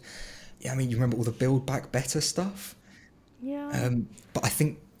anticipated. You remember all the Build Back Better stuff? Yeah. But I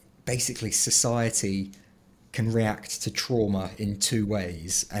think basically society can react to trauma in two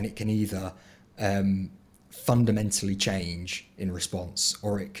ways, and it can either fundamentally change in response,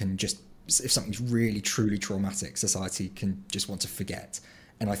 or it can just, if something's really truly traumatic, society can just want to forget.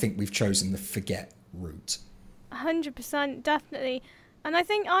 And I think we've chosen the forget route. 100%, definitely. And I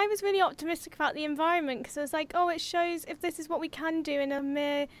think I was really optimistic about the environment because I was like, oh, it shows if this is what we can do in a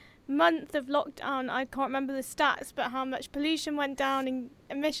mere month of lockdown. I can't remember the stats, but how much pollution went down and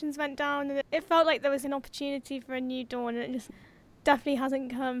emissions went down. And it felt like there was an opportunity for a new dawn, and it just definitely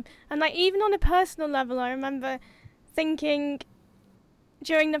hasn't come. And like, even on a personal level, I remember thinking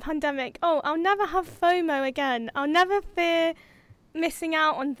during the pandemic, oh, I'll never have FOMO again. I'll never fear missing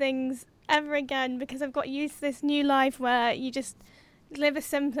out on things ever again because I've got used to this new life where you just live a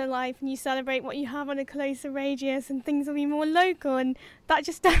simpler life and you celebrate what you have on a closer radius and things will be more local, and that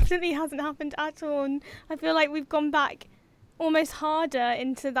just definitely hasn't happened at all. And I feel like we've gone back almost harder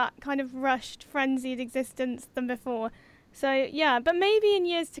into that kind of rushed, frenzied existence than before. So yeah, but maybe in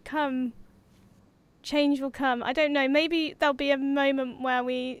years to come change will come. I don't know, maybe there'll be a moment where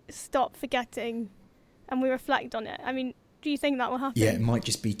we stop forgetting and we reflect on it. I mean, do you think that will happen? Yeah, it might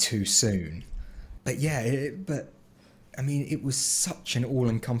just be too soon. But yeah, I mean, it was such an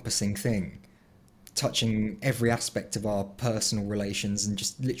all-encompassing thing, touching every aspect of our personal relations and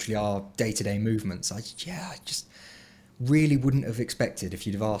just literally our day-to-day movements. I just really wouldn't have expected, if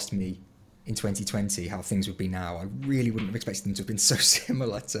you'd have asked me in 2020 how things would be now, I really wouldn't have expected them to have been so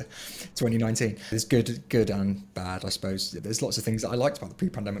similar to 2019. There's good and bad, I suppose. There's lots of things that I liked about the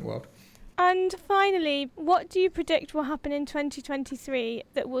pre-pandemic world. And finally, what do you predict will happen in 2023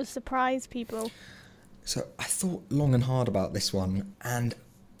 that will surprise people? So I thought long and hard about this one, and I'm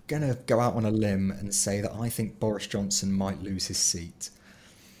going to go out on a limb and say that I think Boris Johnson might lose his seat.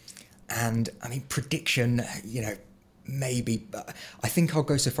 And, I mean, prediction, maybe. I think I'll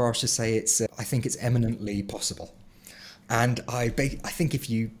go so far as to say I think it's eminently possible. And I think if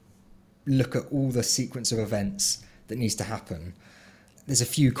you look at all the sequence of events that needs to happen, there's a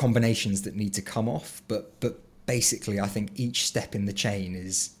few combinations that need to come off, but basically I think each step in the chain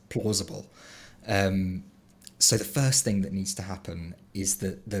is plausible. So the first thing that needs to happen is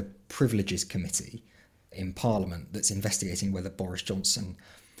that the Privileges Committee in Parliament that's investigating whether Boris Johnson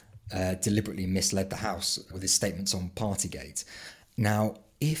deliberately misled the House with his statements on Partygate. Now,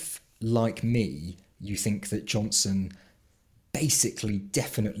 if, like me, you think that Johnson basically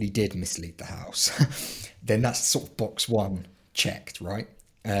definitely did mislead the House, then that's sort of box one checked, right?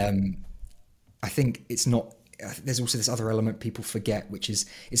 I think it's not. There's also this other element people forget, which is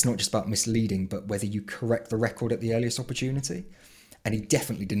it's not just about misleading, but whether you correct the record at the earliest opportunity. And he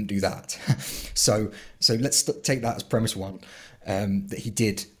definitely didn't do that. So let's take that as premise one, that he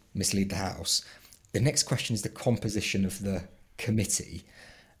did mislead the House. The next question is the composition of the committee.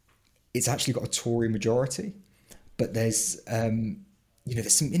 It's actually got a Tory majority, but there's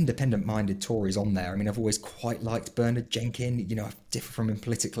some independent-minded Tories on there. I mean, I've always quite liked Bernard Jenkin. I differ from him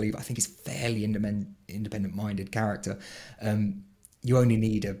politically, but I think he's a fairly independent-minded character. You only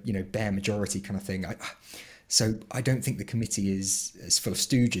need a bare majority kind of thing. So I don't think the committee is full of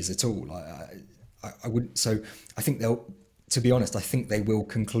stooges at all. I wouldn't. So I think to be honest, I think they will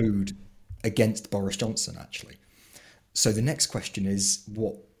conclude against Boris Johnson actually. So the next question is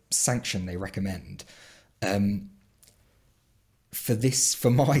what sanction they recommend. For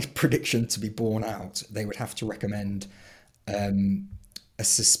my prediction to be borne out, they would have to recommend a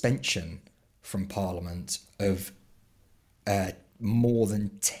suspension from Parliament of more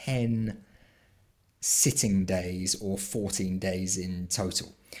than 10 sitting days or 14 days in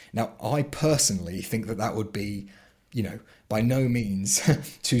total. Now, I personally think that would be, by no means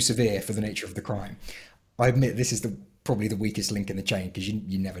too severe for the nature of the crime. I admit this is probably the weakest link in the chain because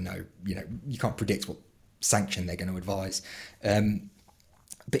you never know, you can't predict what sanction they're going to advise.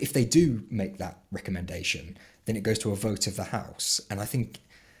 But if they do make that recommendation, then it goes to a vote of the House. And I think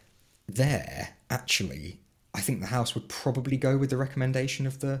I think the House would probably go with the recommendation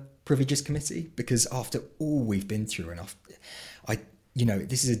of the Privileges Committee, because after all we've been through,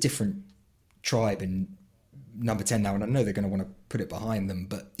 this is a different tribe in Number 10 now, and I know they're going to want to put it behind them,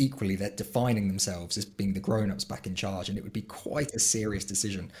 but equally they're defining themselves as being the grown-ups back in charge, and it would be quite a serious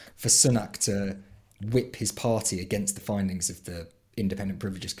decision for Sunak to whip his party against the findings of the Independent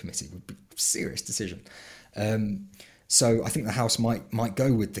Privileges Committee. Would be a serious decision. So I think the House might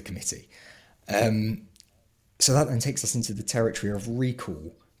go with the committee. So that then takes us into the territory of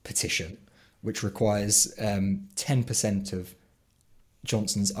recall petition, which requires 10% of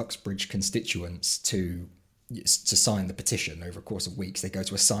Johnson's Uxbridge constituents to sign the petition over a course of weeks. They go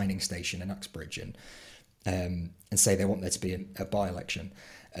to a signing station in Uxbridge and say they want there to be a by-election.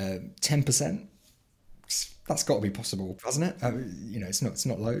 10%, that's got to be possible, hasn't it? It's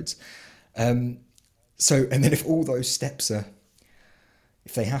not loads. And then if all those steps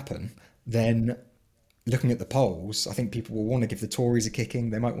if they happen, then looking at the polls, I think people will want to give the Tories a kicking.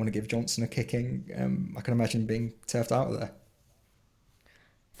 They might want to give Johnson a kicking. I can imagine being turfed out of there.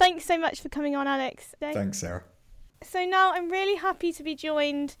 Thanks so much for coming on, Alex. Thanks, Sarah. So now I'm really happy to be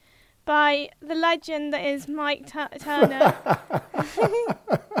joined by the legend that is Mike Turner.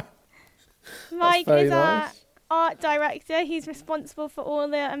 Mike is our art director. He's responsible for all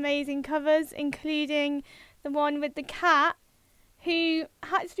the amazing covers, including the one with the cat, who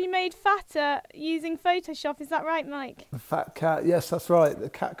had to be made fatter using Photoshop. Is that right, Mike? The fat cat, yes, that's right. The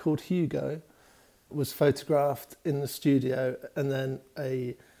cat called Hugo was photographed in the studio, and then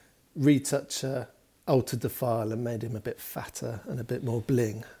a retoucher altered the file and made him a bit fatter and a bit more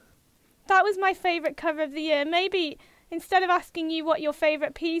bling. That was my favourite cover of the year. Maybe instead of asking you what your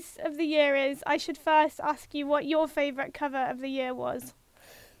favourite piece of the year is, I should first ask you what your favourite cover of the year was.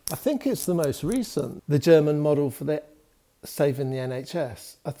 I think it's the most recent, the German model for the Saving the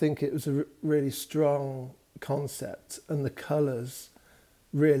NHS. I think it was a really strong concept, and the colours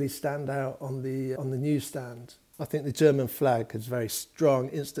really stand out on the newsstand. I think the German flag is very strong,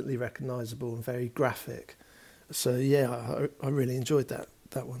 instantly recognisable and very graphic. So yeah, I really enjoyed that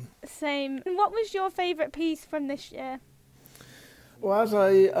one. Same. And what was your favourite piece from this year? Well,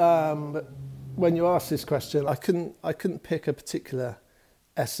 when you asked this question, I couldn't pick a particular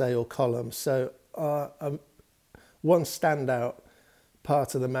essay or column. So one standout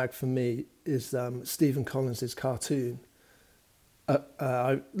part of the mag for me is Stephen Collins's cartoon.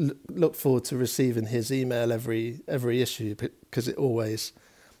 I look forward to receiving his email every issue, because it always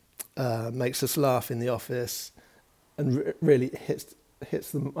makes us laugh in the office and really hits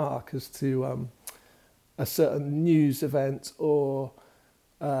the mark as to a certain news event or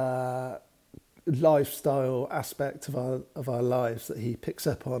lifestyle aspect of our lives that he picks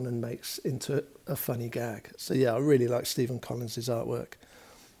up on and makes into a funny gag. So yeah, I really like Stephen Collins's artwork.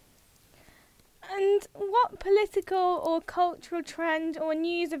 And what political or cultural trend or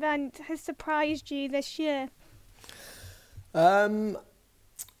news event has surprised you this year?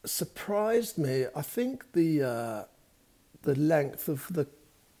 Surprised me, I think the length of the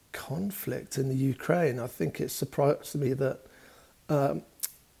conflict in the Ukraine. I think it surprised me that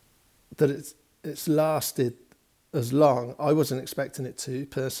it's lasted as long. I wasn't expecting it to,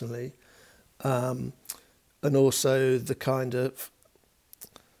 personally, and also the kind of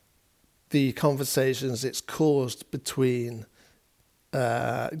the conversations it's caused between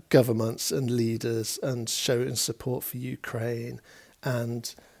governments and leaders and showing support for Ukraine,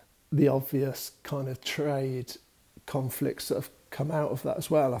 and the obvious kind of trade conflicts that have come out of that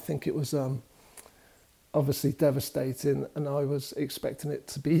as well. I think it was obviously devastating, and I was expecting it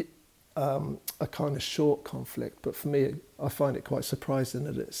to be a kind of short conflict, but for me, I find it quite surprising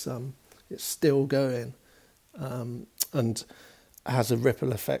that it's still going and has a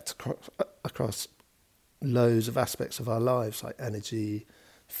ripple effect across loads of aspects of our lives, like energy,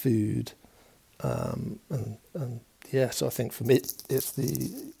 food, and yeah. So I think for me, it's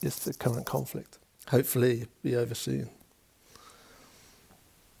the current conflict. Hopefully, be over soon.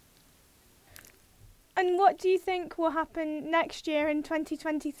 And what do you think will happen next year in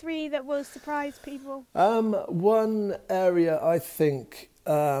 2023 that will surprise people? One area I think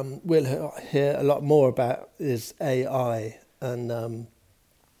we'll hear a lot more about is AI and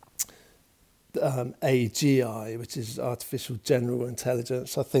AGI, which is artificial general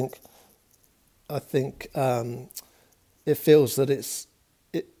intelligence. I think it feels that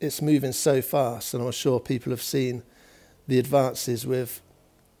it's moving so fast, and I'm sure people have seen the advances with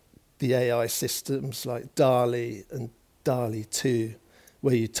the AI systems like DALL-E and DALL-E 2,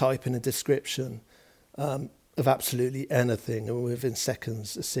 where you type in a description of absolutely anything, and within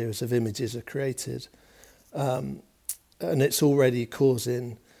seconds a series of images are created. And it's already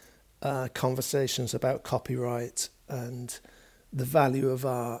causing conversations about copyright and the value of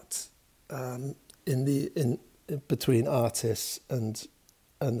art in between artists and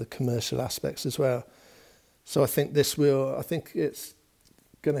the commercial aspects as well. So I think it's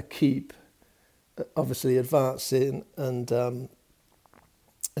going to keep obviously advancing, and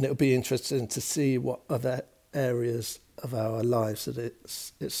it'll be interesting to see what other areas of our lives that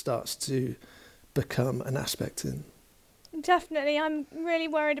it starts to become an aspect in. Definitely, I'm really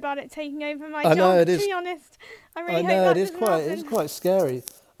worried about it taking over my job. To be honest, I really hope that doesn't happen. It's quite scary.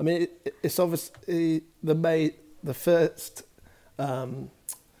 I mean, it's obviously the first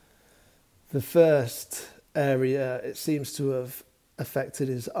area it seems to have affected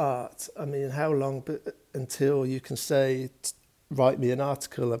is art. I mean, how long until you can say, write me an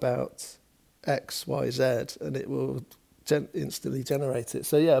article about X, Y, Z, and it will instantly generate it.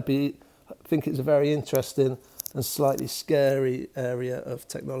 So yeah, I think it's a very interesting and slightly scary area of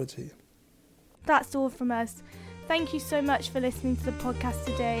technology. That's all from us. Thank you so much for listening to the podcast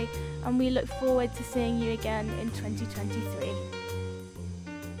today, and we look forward to seeing you again in 2023.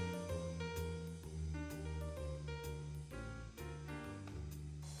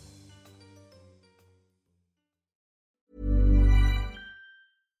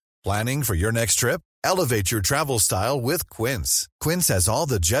 Planning for your next trip? Elevate your travel style with Quince. Quince has all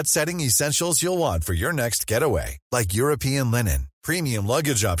the jet-setting essentials you'll want for your next getaway, like European linen, premium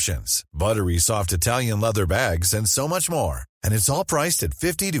luggage options, buttery soft Italian leather bags, and so much more. And it's all priced at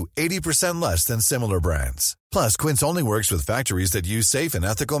 50 to 80% less than similar brands. Plus, Quince only works with factories that use safe and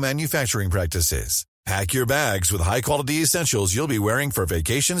ethical manufacturing practices. Pack your bags with high-quality essentials you'll be wearing for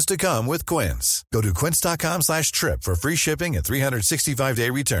vacations to come with Quince. Go to quince.com/trip for free shipping and 365-day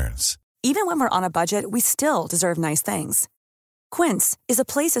returns. Even when we're on a budget, we still deserve nice things. Quince is a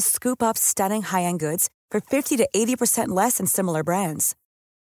place to scoop up stunning high-end goods for 50 to 80% less than similar brands.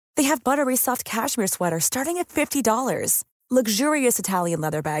 They have buttery soft cashmere sweaters starting at $50, luxurious Italian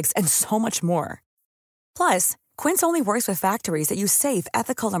leather bags, and so much more. Plus, Quince only works with factories that use safe,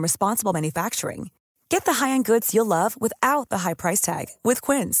 ethical, and responsible manufacturing. Get the high-end goods you'll love without the high price tag with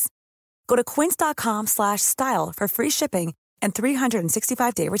Quince. Go to quince.com/style for free shipping and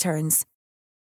 365-day returns.